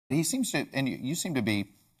He seems to, and you seem to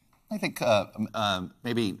be, I think,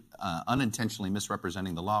 maybe unintentionally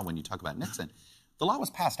misrepresenting the law when you talk about Nixon. The law was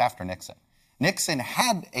passed after Nixon. Nixon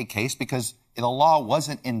had a case because the law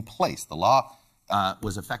wasn't in place. The law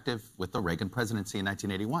was effective with the Reagan presidency in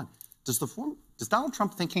 1981. Does Donald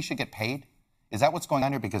Trump think he should get paid? Is that what's going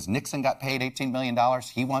on here? Because Nixon got paid $18 million.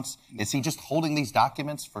 Is he just holding these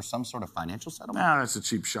documents for some sort of financial settlement? No, that's a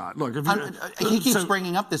cheap shot. Look, he keeps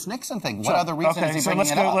bringing up this Nixon thing. What other reason is he bringing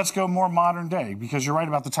it up? Let's go more modern day, because you're right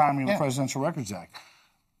about the timing of the Presidential Records Act.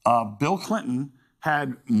 Bill Clinton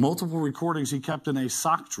had multiple recordings he kept in a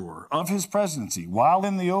sock drawer of his presidency while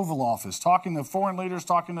in the Oval Office, talking to foreign leaders,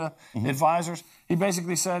 talking to advisors. He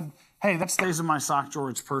basically said, hey, that stays in my sock drawer.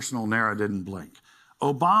 It's personal. NARA didn't blink.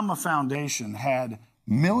 Obama Foundation had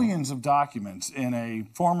millions of documents in a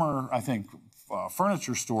former, I think,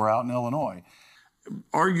 furniture store out in Illinois.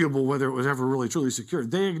 Arguable whether it was ever really truly secured.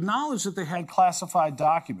 They acknowledged that they had classified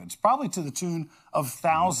documents, probably to the tune of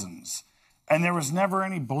thousands. And there was never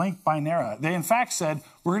any blink by NARA. They, in fact, said,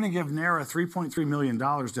 we're going to give NARA $3.3 million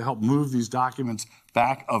to help move these documents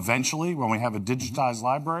back eventually when we have a digitized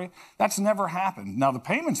library. That's never happened. Now, the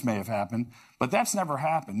payments may have happened, but that's never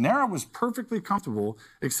happened. NARA was perfectly comfortable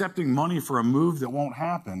accepting money for a move that won't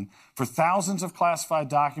happen for thousands of classified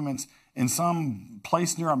documents in some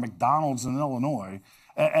place near a McDonald's in Illinois,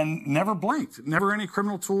 and never blinked. Never any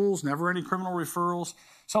criminal tools, never any criminal referrals.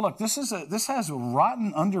 So look, this has a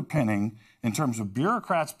rotten underpinning in terms of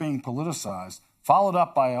bureaucrats being politicized, followed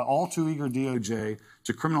up by an all-too-eager DOJ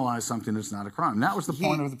to criminalize something that's not a crime. And that was the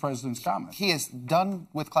point of the president's comment. He has done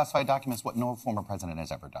with classified documents what no former president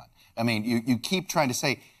has ever done. I mean, you keep trying to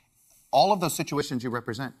say all of those situations you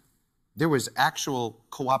represent, there was actual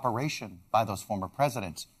cooperation by those former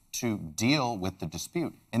presidents to deal with the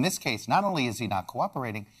dispute. In this case, not only is he not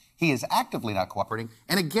cooperating, he is actively not cooperating.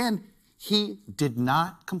 And again, he did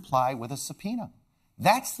not comply with a subpoena.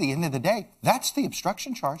 That's the end of the day. That's the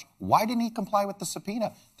obstruction charge. Why didn't he comply with the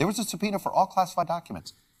subpoena? There was a subpoena for all classified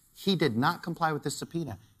documents. He did not comply with the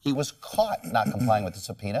subpoena. He was caught not complying with the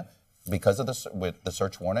subpoena because of the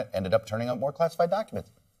search warrant ended up turning up more classified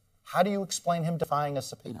documents. How do you explain him defying a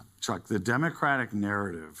subpoena? Chuck, the Democratic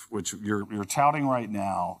narrative, which you're touting right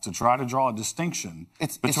now to try to draw a distinction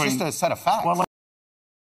it's just a set of facts. Well,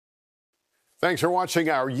 thanks for watching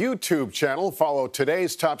our YouTube channel. Follow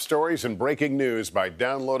today's top stories and breaking news by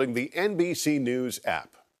downloading the NBC News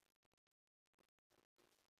app.